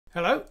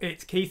Hello,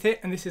 it's Keith here,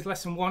 and this is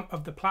lesson 1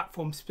 of the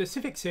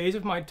platform-specific series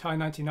of my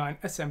TI-99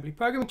 assembly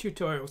programming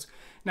tutorials.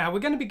 Now, we're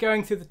going to be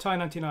going through the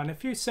TI-99, a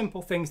few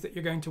simple things that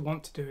you're going to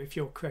want to do if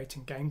you're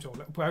creating games or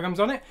little programs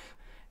on it.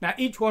 Now,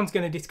 each one's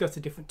going to discuss a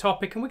different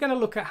topic, and we're going to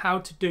look at how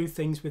to do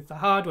things with the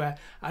hardware.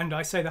 And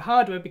I say the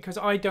hardware because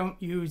I don't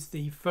use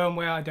the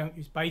firmware, I don't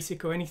use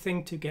BASIC or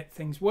anything to get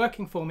things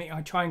working for me.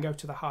 I try and go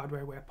to the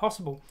hardware where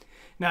possible.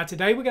 Now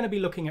today we're going to be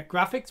looking at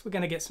graphics. We're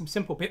going to get some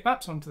simple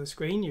bitmaps onto the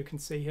screen. You can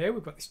see here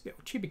we've got this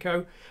little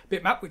Chibico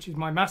bitmap, which is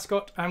my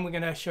mascot, and we're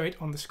going to show it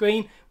on the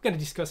screen. We're going to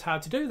discuss how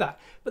to do that.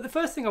 But the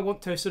first thing I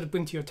want to sort of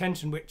bring to your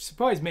attention, which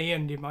surprised me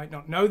and you might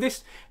not know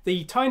this,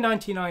 the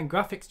TI-99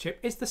 graphics chip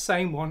is the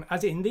same one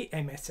as in the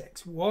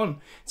MSX1.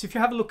 So if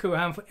you have a look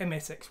around for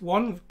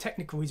MSX1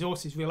 technical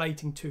resources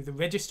relating to the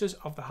registers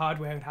of the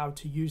hardware and how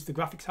to use the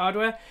graphics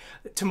hardware,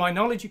 to my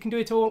knowledge you can do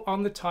it all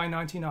on the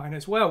TI-99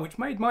 as well, which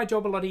made my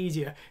job a lot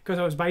easier because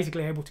I was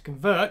basically able to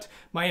convert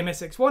my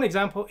MSX1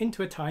 example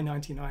into a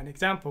TI-99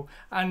 example,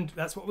 and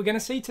that's what we're going to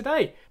see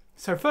today.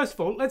 So first of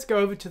all, let's go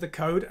over to the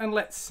code and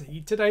let's see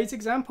today's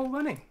example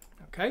running.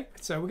 Okay,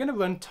 so we're going to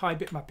run TI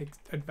Bitmap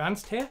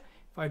Advanced here.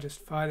 If I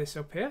just fire this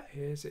up here,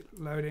 here's it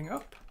loading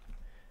up,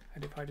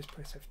 and if I just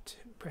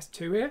press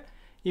 2 here,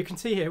 you can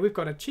see here we've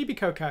got a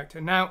Chibico character.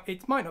 Now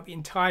it might not be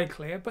entirely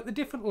clear, but the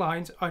different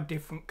lines are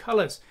different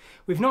colours.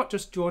 We've not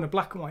just drawn a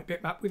black and white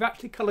bitmap, we've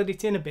actually coloured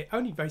it in a bit,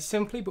 only very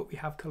simply, but we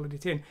have coloured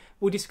it in.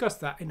 We'll discuss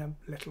that in a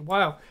little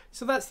while.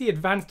 So that's the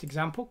advanced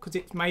example because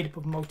it's made up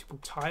of multiple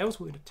tiles.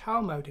 We're in a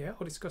tile mode here.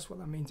 I'll discuss what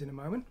that means in a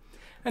moment.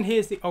 And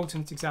here's the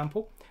alternate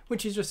example,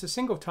 which is just a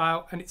single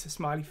tile and it's a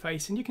smiley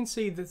face. And you can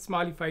see the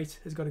smiley face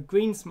has got a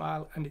green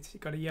smile and it's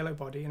got a yellow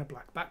body and a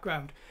black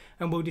background.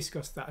 And we'll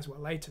discuss that as well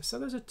later. So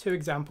those are two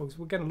examples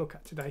we're going to look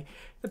at today.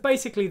 They're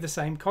basically the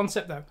same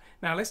concept though.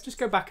 Now let's just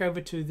go back over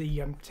to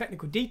the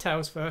technical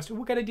details first. And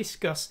we're going to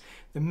discuss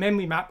the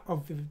memory map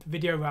of the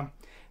video RAM.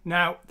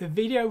 Now, the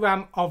video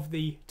RAM of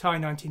the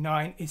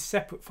TI-99 is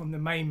separate from the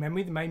main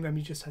memory. The main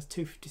memory just has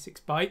 256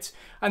 bytes,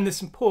 and there's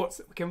some ports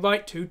that we can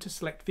write to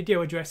select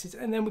video addresses,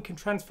 and then we can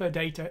transfer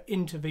data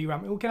into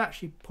VRAM, and we can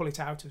actually pull it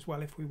out as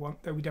well if we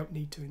want, though we don't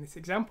need to in this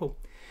example.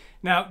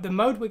 Now, the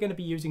mode we're going to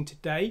be using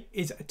today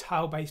is a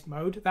tile-based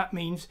mode. That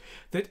means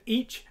that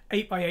each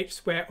 8x8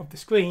 square of the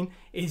screen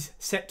is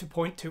set to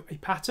point to a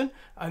pattern,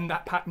 and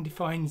that pattern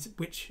defines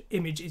which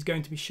image is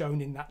going to be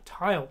shown in that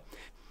tile.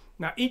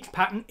 Now each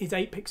pattern is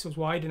 8 pixels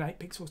wide and 8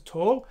 pixels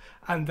tall,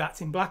 and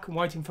that's in black and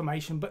white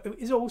information, but there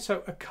is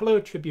also a colour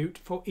attribute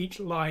for each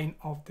line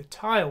of the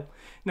tile.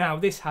 Now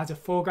this has a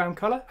foreground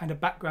colour and a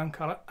background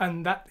colour,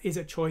 and that is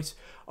a choice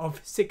of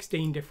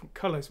 16 different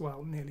colours.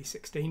 Well, nearly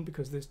 16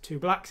 because there's 2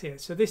 blacks here.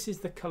 So this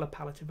is the colour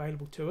palette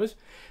available to us.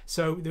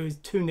 So there is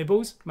 2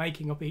 nibbles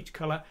making up each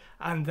colour,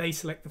 and they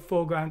select the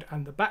foreground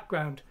and the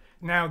background.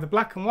 Now the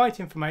black and white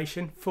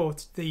information for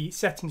the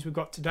settings we've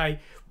got today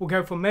will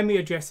go from memory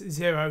address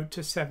 0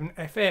 to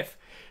 7FF.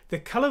 The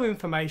colour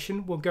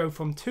information will go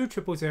from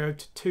 2000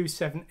 to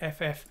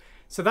 27FF.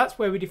 So that's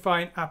where we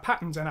define our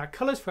patterns and our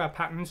colours for our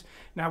patterns.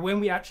 Now when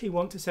we actually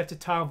want to set a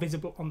tile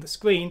visible on the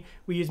screen,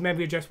 we use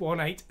memory address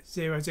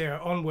 1800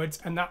 onwards,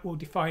 and that will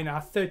define our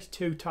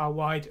 32 tile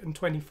wide and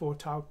 24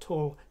 tile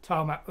tall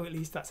tile map, or at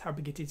least that's how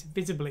big it is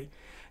visibly.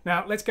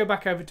 Now let's go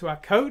back over to our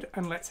code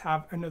and let's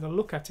have another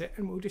look at it,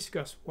 and we'll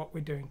discuss what we're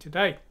doing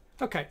today.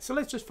 Okay, so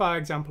let's just fire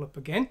example up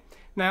again.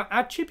 Now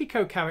our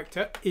Chibico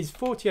character is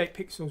 48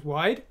 pixels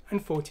wide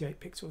and 48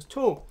 pixels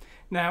tall.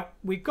 Now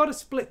we've got to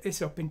split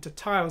this up into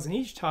tiles, and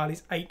each tile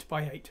is 8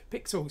 by 8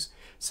 pixels.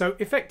 So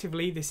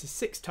effectively this is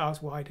 6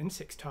 tiles wide and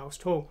 6 tiles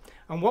tall.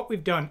 And what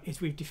we've done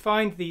is we've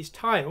defined these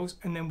tiles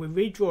and then we're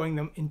redrawing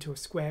them into a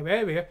square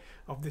area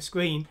of the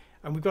screen,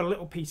 and we've got a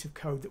little piece of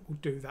code that will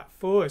do that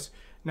for us.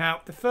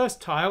 Now the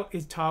first tile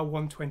is tile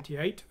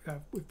 128,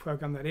 we've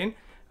programmed that in,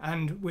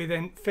 and we're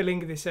then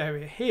filling this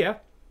area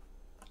here,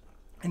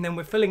 and then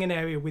we're filling an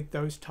area with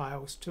those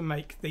tiles to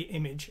make the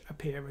image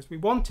appear as we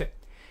want it.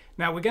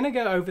 Now we're going to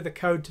go over the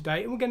code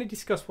today, and we're going to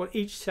discuss what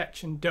each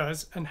section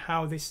does and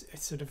how this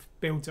sort of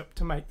builds up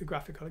to make the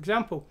graphical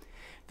example.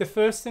 The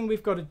first thing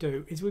we've got to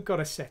do is we've got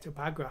to set up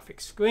our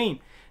graphics screen.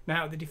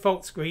 Now the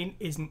default screen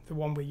isn't the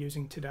one we're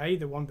using today,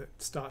 the one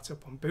that starts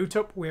up on boot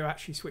up. We're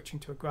actually switching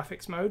to a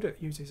graphics mode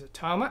that uses a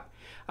tile map,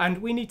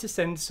 and we need to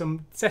send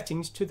some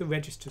settings to the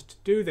registers to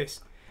do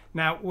this.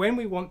 Now when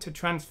we want to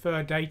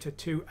transfer data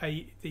to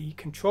the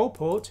control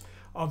port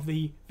of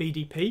the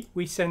VDP,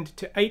 we send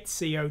to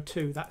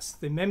 8CO2, that's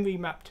the memory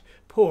mapped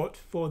port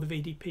for the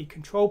VDP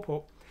control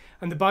port,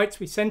 and the bytes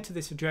we send to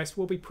this address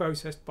will be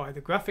processed by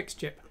the graphics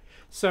chip.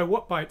 So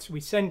what bytes are we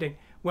sending?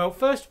 Well,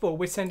 first of all,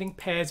 we're sending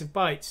pairs of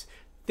bytes.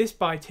 This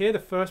byte here, the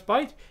first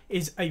byte,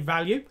 is a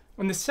value,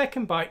 and the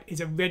second byte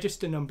is a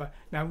register number.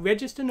 Now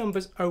register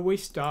numbers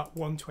always start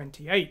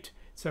 128.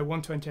 So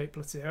 128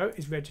 plus 0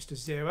 is register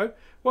 0,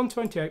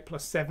 128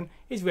 plus 7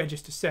 is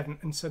register 7,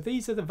 and so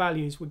these are the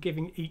values we're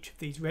giving each of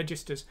these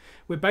registers.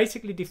 We're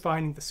basically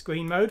defining the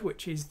screen mode,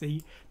 which is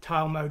the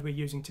tile mode we're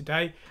using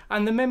today,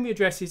 and the memory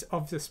addresses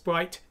of the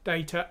sprite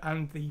data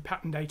and the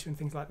pattern data and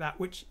things like that,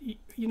 which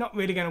you're not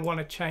really going to want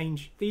to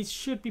change. These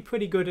should be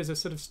pretty good as a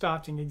sort of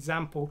starting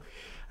example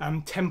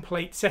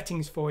template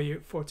settings for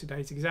you for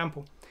today's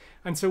example.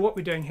 And so what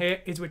we're doing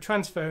here is we're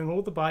transferring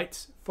all the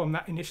bytes from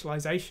that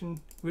initialization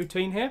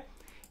routine here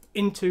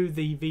into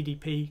the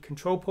VDP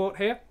control port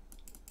here,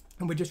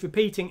 and we're just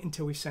repeating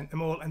until we've sent them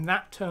all, and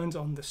that turns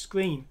on the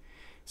screen.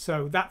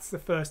 So that's the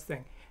first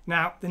thing.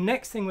 Now the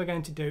next thing we're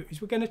going to do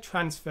is we're going to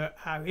transfer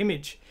our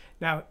image.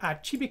 Now our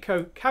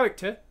Chibico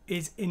character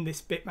is in this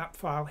bitmap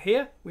file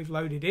here we've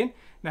loaded in.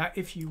 Now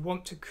if you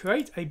want to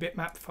create a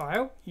bitmap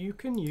file, you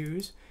can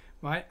use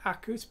my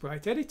Aku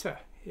Sprite editor.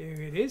 Here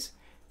it is.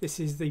 This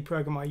is the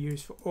program I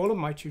use for all of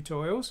my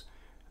tutorials,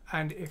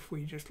 and if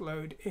we just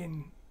load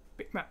in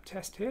bitmap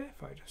test here,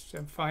 if I just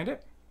find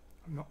it,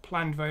 I'm not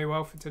planned very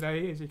well for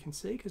today, as you can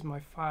see, because my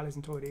file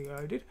isn't already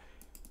loaded.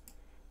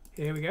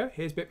 Here we go,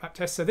 here's bitmap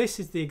test. So this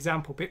is the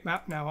example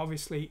bitmap. Now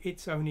obviously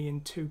it's only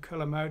in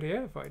 2-color mode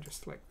here, if I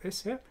just select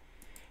this here.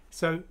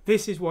 So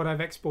this is what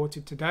I've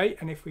exported today,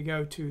 and if we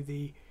go to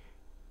the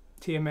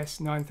TMS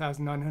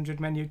 9900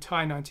 menu,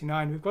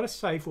 TI-99, we've got a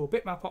save raw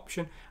bitmap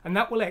option, and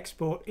that will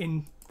export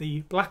in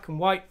the black and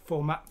white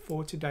format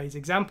for today's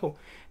example.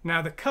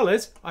 Now the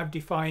colors I've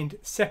defined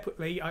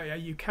separately.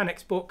 You can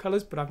export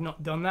colors, but I've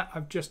not done that.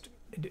 I've just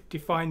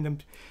defined them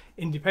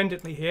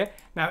independently here.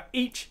 Now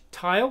each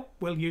tile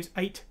will use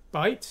 8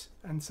 bytes,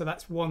 and so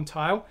that's one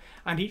tile,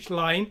 and each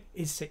line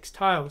is 6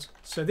 tiles.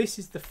 So this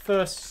is the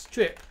first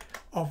strip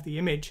of the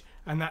image,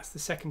 and that's the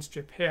second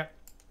strip here.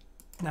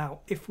 Now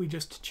if we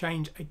just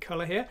change a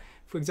color here,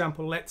 for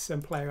example, let's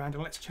play around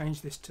and let's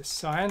change this to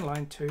cyan,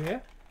 line 2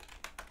 here.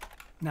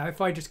 Now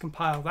if I just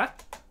compile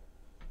that,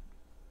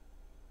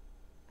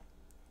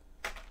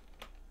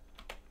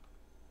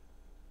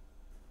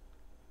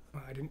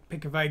 well, I didn't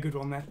pick a very good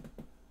one there.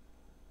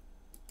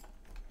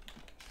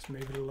 Let's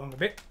move it along a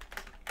bit.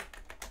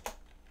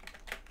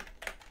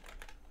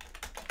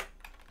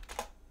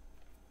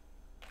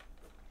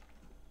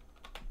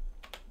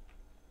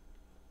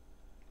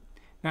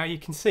 Now you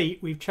can see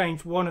we've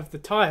changed one of the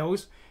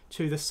tiles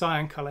to the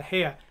cyan color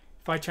here.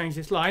 If I change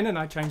this line and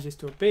I change this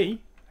to a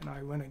B and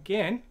I run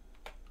again,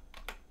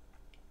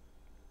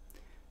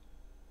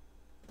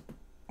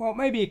 well,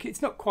 maybe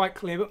it's not quite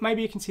clear, but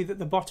maybe you can see that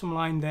the bottom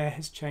line there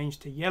has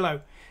changed to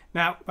yellow.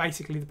 Now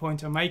basically the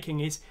point I'm making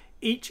is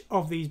each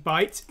of these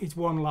bytes is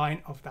one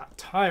line of that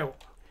tile.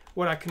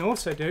 What I can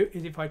also do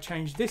is if I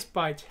change this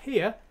byte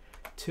here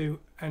to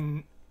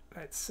an,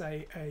 let's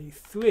say a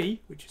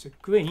 3, which is a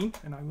green,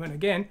 and I run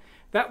again,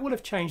 that would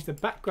have changed the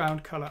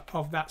background color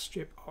of that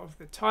strip of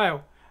the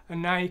tile.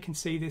 And now you can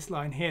see this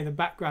line here, the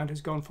background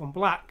has gone from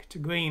black to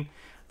green.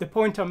 The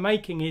point I'm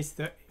making is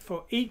that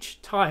for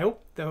each tile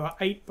there are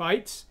 8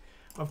 bytes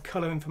of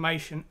color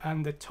information,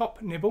 and the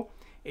top nibble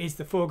is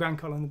the foreground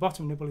color and the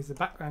bottom nibble is the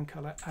background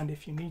color, and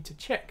if you need to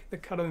check the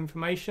color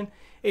information,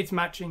 it's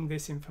matching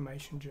this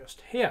information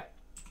just here.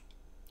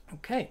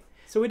 Okay.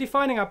 So we're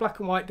defining our black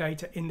and white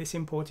data in this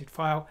imported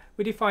file.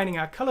 We're defining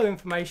our color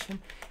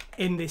information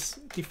in this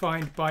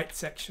defined byte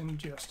section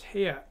just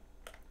here.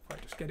 If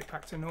I just get it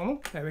back to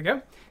normal, there we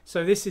go.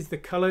 So this is the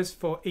colors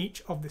for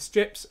each of the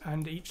strips,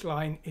 and each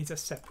line is a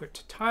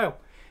separate tile.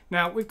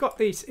 Now we've got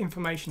this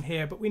information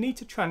here, but we need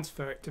to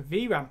transfer it to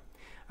VRAM.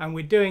 And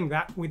we're doing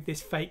that with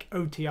this fake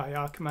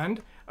OTIR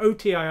command.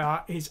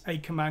 OTIR is a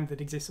command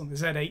that exists on the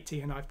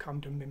Z80, and I've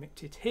come to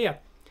mimic it here.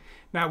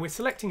 Now we're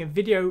selecting a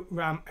video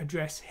RAM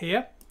address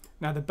here.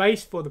 Now the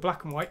base for the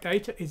black and white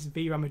data is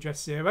VRAM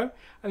address 0,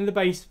 and the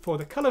base for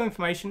the color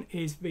information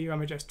is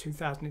VRAM address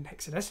 2000 in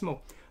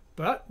hexadecimal.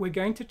 But we're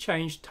going to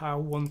change tile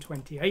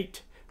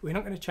 128. We're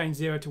not going to change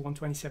 0 to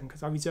 127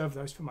 because I reserve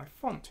those for my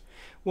font.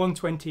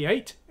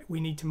 128 we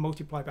need to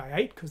multiply by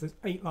 8 because there's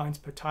 8 lines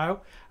per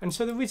tile, and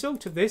so the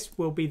result of this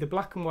will be the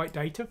black and white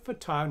data for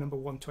tile number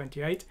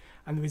 128,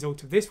 and the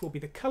result of this will be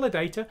the color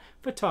data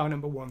for tile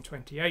number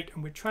 128,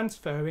 and we're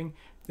transferring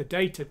the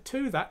data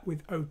to that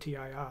with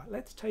OTIR.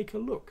 Let's take a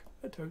look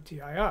at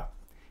OTIR.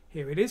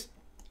 Here it is.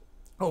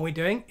 All we're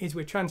doing is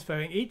we're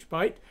transferring each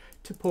byte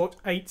to port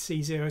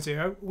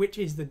 8C00, which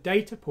is the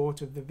data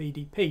port of the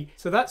VDP.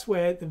 So that's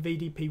where the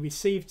VDP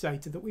receives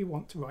data that we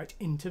want to write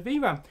into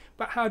VRAM.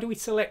 But how do we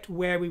select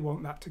where we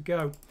want that to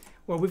go?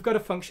 Well, we've got a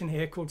function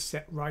here called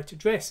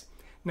setWriteAddress.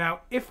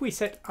 Now, if we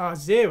set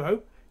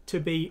R0 to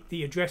be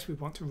the address we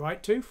want to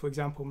write to, for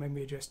example,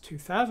 memory address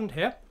 2000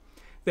 here,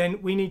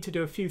 then we need to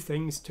do a few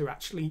things to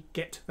actually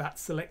get that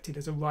selected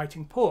as a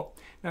writing port.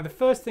 Now the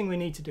first thing we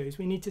need to do is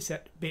we need to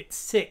set bit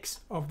 6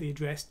 of the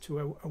address to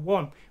a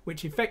 1,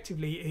 which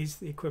effectively is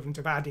the equivalent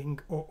of adding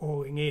or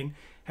ORing in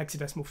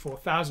hexadecimal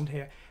 4000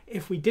 here.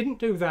 If we didn't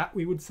do that,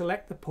 we would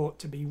select the port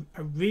to be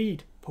a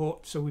read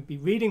port, so we'd be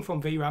reading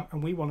from VRAM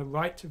and we want to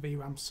write to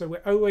VRAM, so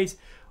we're always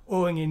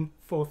ORing in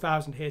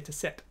 4000 here to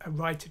set a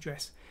write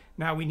address.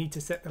 Now we need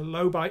to set the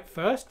low byte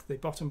first, the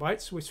bottom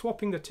byte. So we're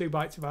swapping the 2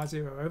 bytes of our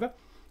 0 over,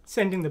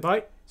 sending the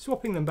byte,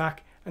 swapping them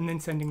back, and then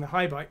sending the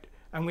high byte.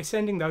 And we're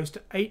sending those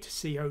to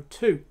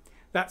 8CO2.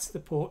 That's the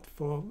port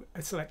for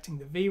selecting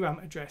the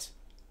VRAM address.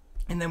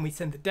 And then we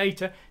send the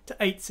data to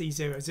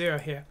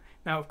 8C00 here.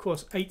 Now, of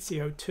course,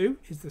 8CO2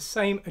 is the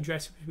same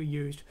address as we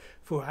used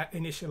for our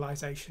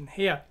initialization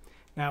here.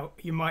 Now,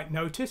 you might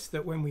notice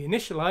that when we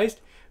initialized,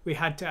 we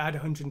had to add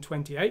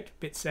 128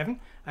 bit 7,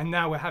 and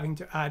now we're having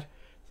to add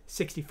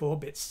 64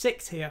 bit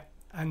 6 here.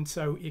 And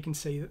so you can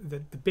see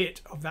that the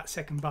bit of that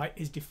second byte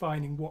is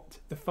defining what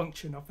the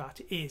function of that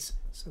is.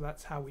 So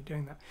that's how we're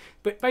doing that.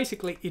 But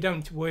basically, you don't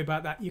need to worry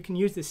about that. You can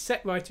use this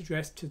set write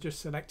address to just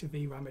select a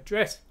VRAM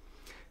address.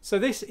 So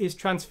this is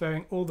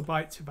transferring all the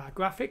bytes of our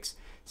graphics.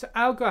 So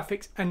our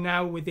graphics are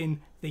now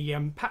within the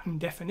pattern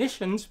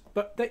definitions,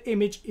 but the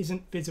image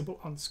isn't visible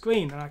on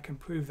screen. And I can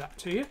prove that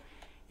to you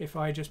if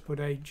I just put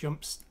a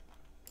jump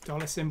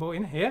dollar symbol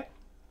in here.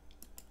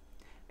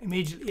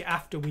 Immediately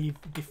after we've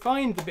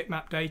defined the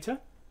bitmap data,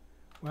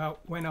 well,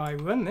 when I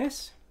run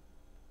this,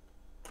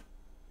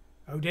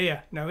 oh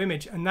dear, no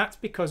image. And that's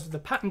because the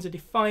patterns are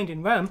defined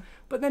in RAM,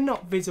 but they're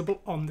not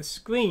visible on the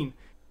screen.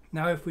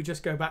 Now, if we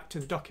just go back to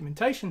the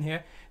documentation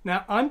here,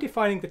 now I'm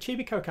defining the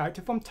Chibi-Ko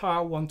character from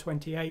tile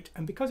 128,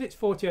 and because it's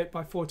 48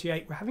 by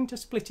 48, we're having to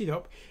split it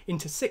up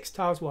into 6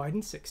 tiles wide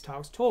and 6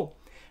 tiles tall.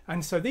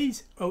 And so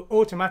these are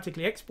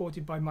automatically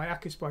exported by my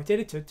AccuSprite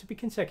editor to be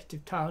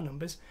consecutive tile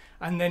numbers,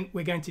 and then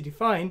we're going to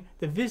define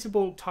the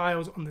visible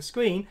tiles on the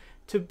screen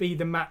to be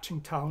the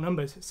matching tile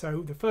numbers.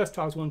 So the first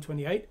tile is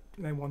 128,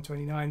 then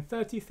 129,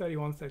 30,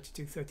 31,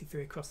 32,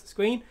 33 across the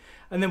screen,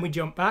 and then we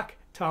jump back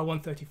tile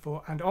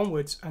 134 and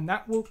onwards, and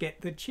that will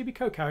get the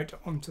Chibi-Ko character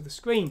onto the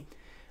screen.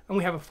 And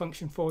we have a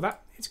function for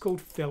that. It's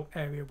called fill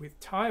area with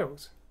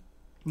tiles.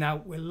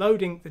 Now we're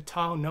loading the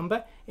tile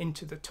number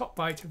into the top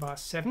byte of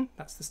R7,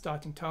 that's the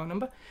starting tile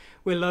number.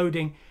 We're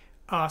loading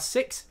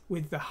R6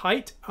 with the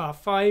height,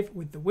 R5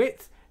 with the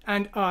width,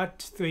 and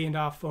R3 and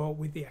R4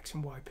 with the X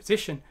and Y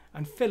position.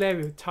 And fill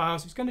area with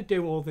tiles is going to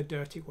do all the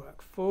dirty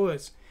work for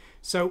us.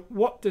 So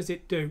what does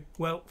it do?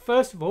 Well,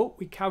 first of all,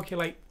 we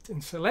calculate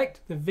and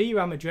select the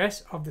VRAM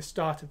address of the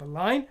start of a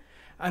line,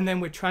 and then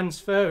we're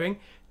transferring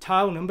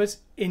tile numbers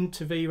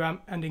into VRAM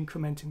and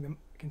incrementing them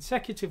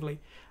consecutively.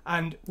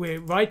 And we're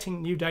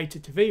writing new data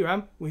to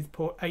VRAM with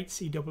port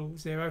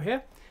 8C00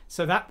 here.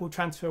 So that will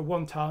transfer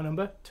one tile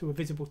number to a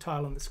visible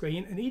tile on the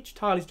screen, and each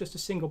tile is just a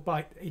single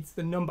byte. It's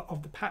the number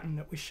of the pattern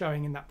that we're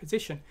showing in that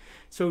position.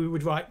 So we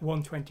would write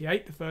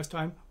 128 the first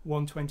time,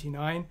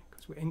 129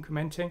 because we're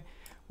incrementing,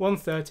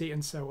 130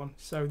 and so on.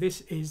 So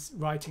this is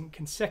writing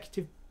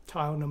consecutive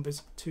tile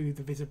numbers to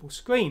the visible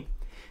screen.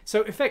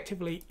 So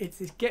effectively it's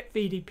this get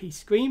VDP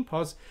screen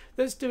pos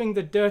that's doing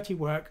the dirty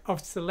work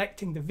of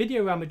selecting the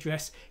video RAM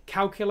address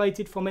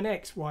calculated from an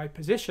XY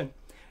position.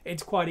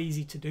 It's quite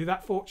easy to do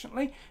that,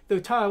 fortunately. The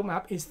tile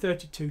map is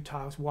 32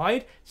 tiles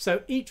wide,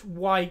 so each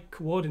Y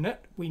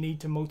coordinate we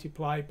need to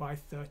multiply by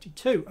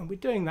 32, and we're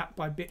doing that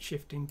by bit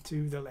shifting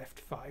to the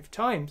left 5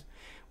 times.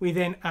 We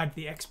then add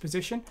the X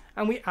position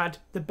and we add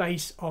the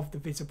base of the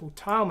visible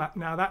tile map.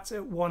 Now that's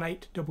at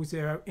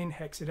 1800 in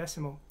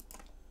hexadecimal.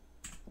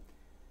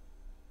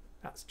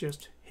 That's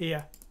just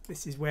here.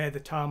 This is where the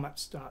tile map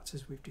starts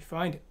as we've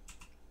defined it.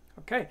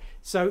 Okay,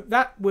 so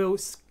that will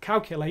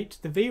calculate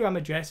the VRAM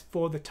address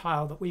for the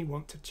tile that we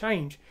want to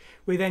change.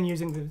 We're then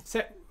using the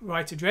set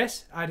write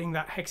address, adding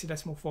that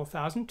hexadecimal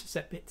 4000 to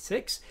set bit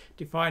 6,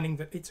 defining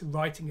that it's a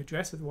writing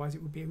address, otherwise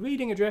it would be a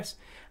reading address,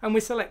 and we're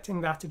selecting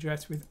that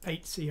address with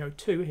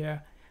 8CO2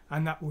 here,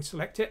 and that will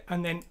select it,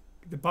 and then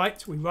the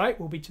bytes we write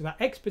will be to that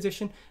X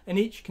position, and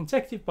each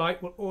consecutive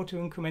byte will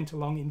auto-increment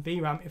along in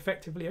VRAM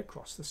effectively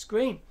across the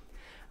screen.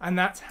 And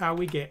that's how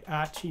we get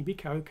our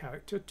Chibi-Ko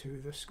character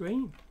to the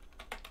screen.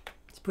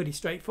 It's pretty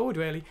straightforward,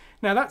 really.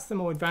 Now that's the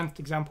more advanced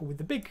example with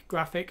the big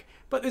graphic,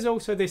 but there's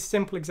also this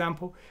simple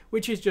example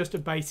which is just a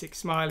basic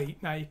smiley.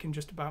 Now you can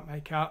just about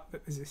make out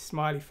that there's this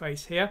smiley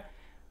face here,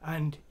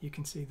 and you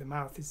can see the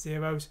mouth is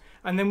zeros,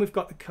 and then we've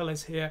got the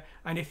colors here,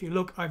 and if you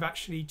look, I've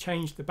actually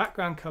changed the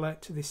background color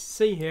to this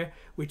C here,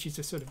 which is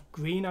a sort of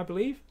green, I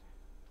believe.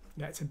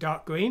 Yeah, it's a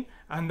dark green,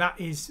 and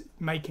that is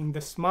making the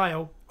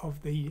smile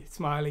of the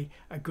smiley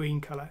a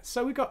green color.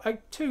 So we've got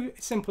two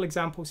simple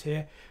examples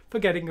here for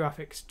getting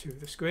graphics to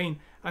the screen,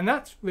 and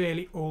that's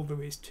really all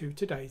there is to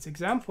today's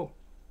example.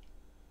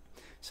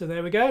 So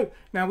there we go.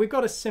 Now we've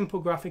got a simple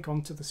graphic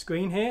onto the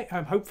screen here.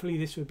 Hopefully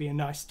this would be a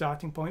nice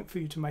starting point for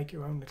you to make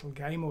your own little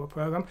game or a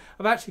program.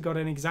 I've actually got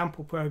an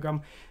example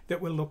program that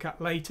we'll look at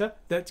later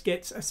that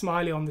gets a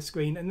smiley on the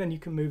screen, and then you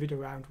can move it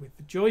around with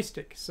the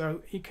joystick.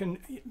 So you can,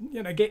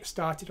 get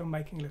started on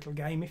making a little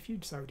game if you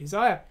so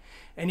desire.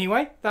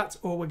 Anyway, that's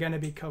all we're going to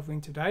be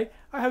covering today.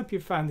 I hope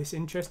you've found this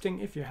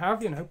interesting. If you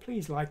have,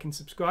 please like and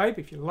subscribe.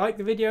 If you like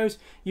the videos,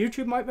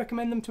 YouTube might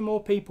recommend them to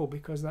more people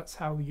because that's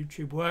how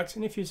YouTube works.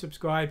 And if you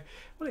subscribe,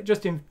 well, it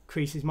just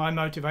increases my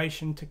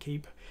motivation to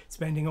keep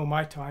spending all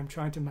my time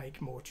trying to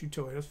make more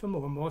tutorials for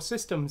more and more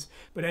systems.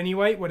 But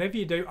anyway, whatever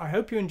you do, I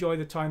hope you enjoy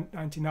the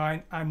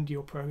TI-99 and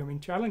your programming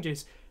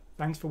challenges.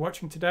 Thanks for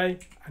watching today,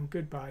 and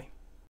goodbye.